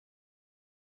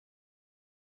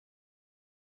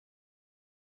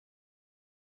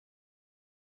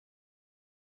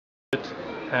But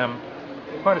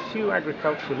quite a few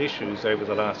agricultural issues over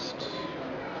the last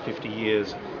 50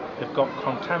 years have got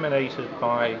contaminated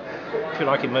by, if you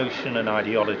like, emotion and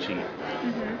ideology.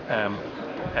 I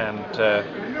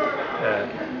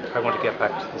want to get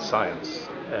back to the science.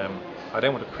 I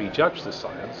don't want to prejudge the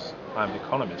science. I'm an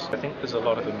economist. I think there's a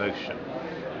lot of emotion.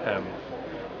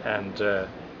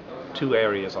 Two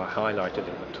areas I highlighted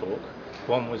in the talk.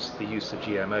 One was the use of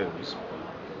GMOs.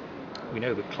 We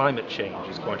know that climate change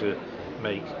is going to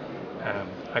make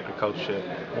agriculture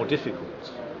more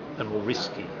difficult and more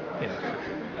risky in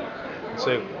Africa. And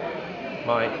so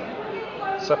my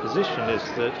supposition is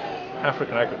that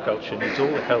African agriculture needs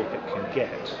all the help it can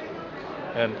get.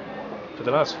 And for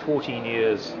the last 14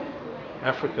 years,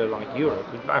 Africa, like Europe,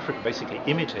 Africa basically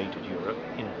imitated Europe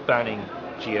in banning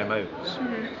GMOs.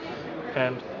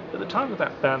 And at the time of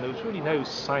that ban, there was really no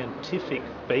scientific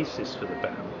basis for the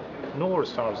ban, nor,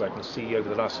 as far as I can see, over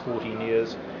the last 14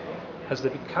 years, has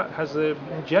there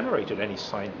been generated any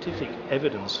scientific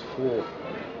evidence for.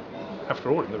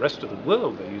 After all, in the rest of the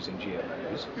world, they're using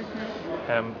GMOs.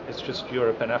 It's just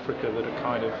Europe and Africa that are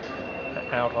kind of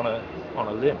out on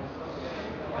a limb.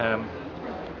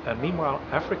 And meanwhile,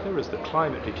 Africa, as the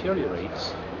climate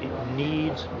deteriorates, it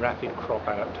needs rapid crop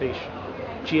adaptation.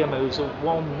 GMOs are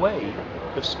one way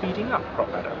of speeding up crop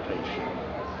adaptation.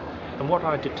 And what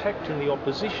I detect in the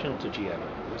opposition to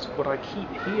GMOs, what I keep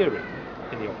hearing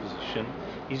in the opposition,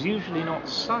 is usually not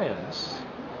science,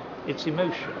 it's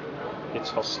emotion. It's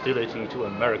hostility to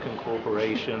American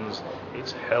corporations,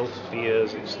 it's health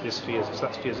fears, it's this fears, it's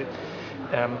that fears.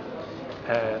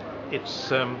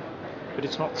 But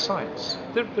it's not science.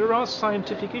 There are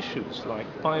scientific issues like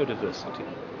biodiversity,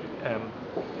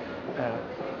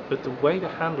 but the way to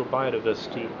handle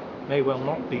biodiversity may well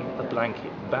not be a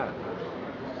blanket ban.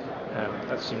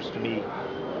 That seems to me,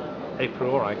 a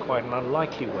priori, quite an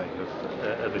unlikely way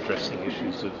of addressing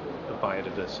issues of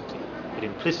biodiversity. It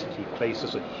implicitly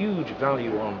places a huge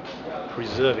value on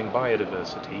preserving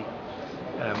biodiversity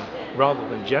rather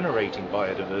than generating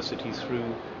biodiversity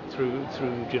through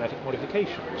genetic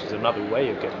modification, which is another way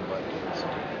of getting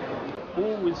biodiversity.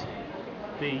 Always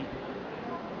the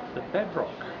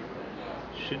bedrock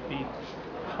should be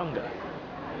hunger.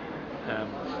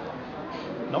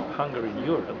 Not hunger in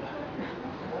Europe,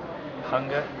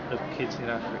 hunger of kids in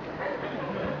Africa.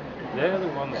 They're the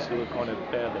ones who are going to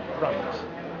bear the brunt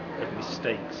of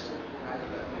mistakes.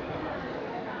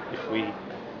 If we,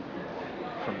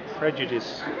 from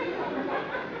prejudice,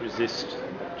 resist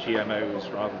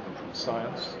GMOs rather than from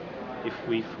science, if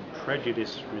we, from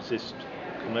prejudice, resist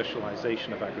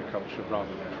commercialization of agriculture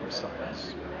rather than from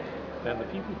science, then the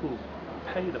people who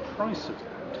pay the price of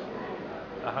that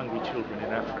are hungry children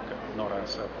in Africa, not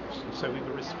ourselves. And so we have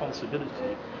a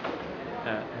responsibility,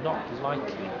 not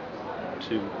likely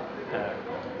to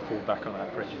fall back on our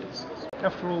prejudices.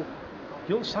 After all,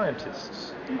 you're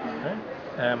scientists, right?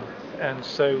 And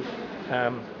so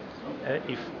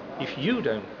if you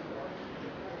don't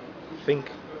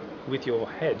think with your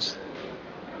heads,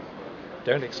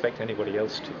 don't expect anybody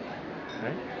else to,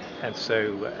 right? And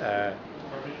so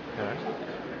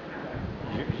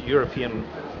European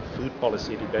food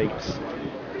policy debates,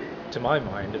 to my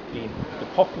mind, the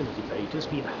popular debate has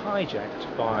been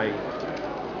hijacked by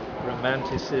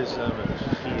romanticism and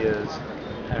fears,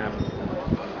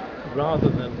 rather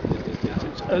than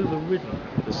it's overridden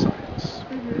the science.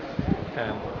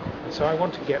 And so I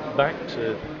want to get back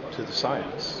to the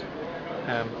science,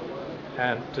 and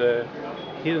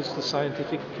here's the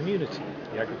scientific community,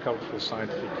 the agricultural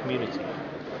scientific community,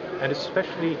 and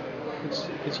especially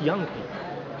it's young people,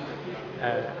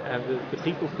 and the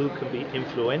people who can be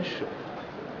influential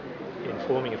in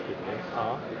forming opinion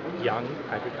are young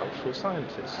agricultural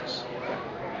scientists.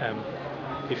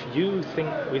 If you think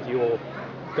with your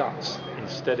guts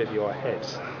instead of your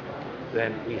heads,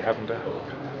 then we haven't a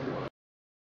hope.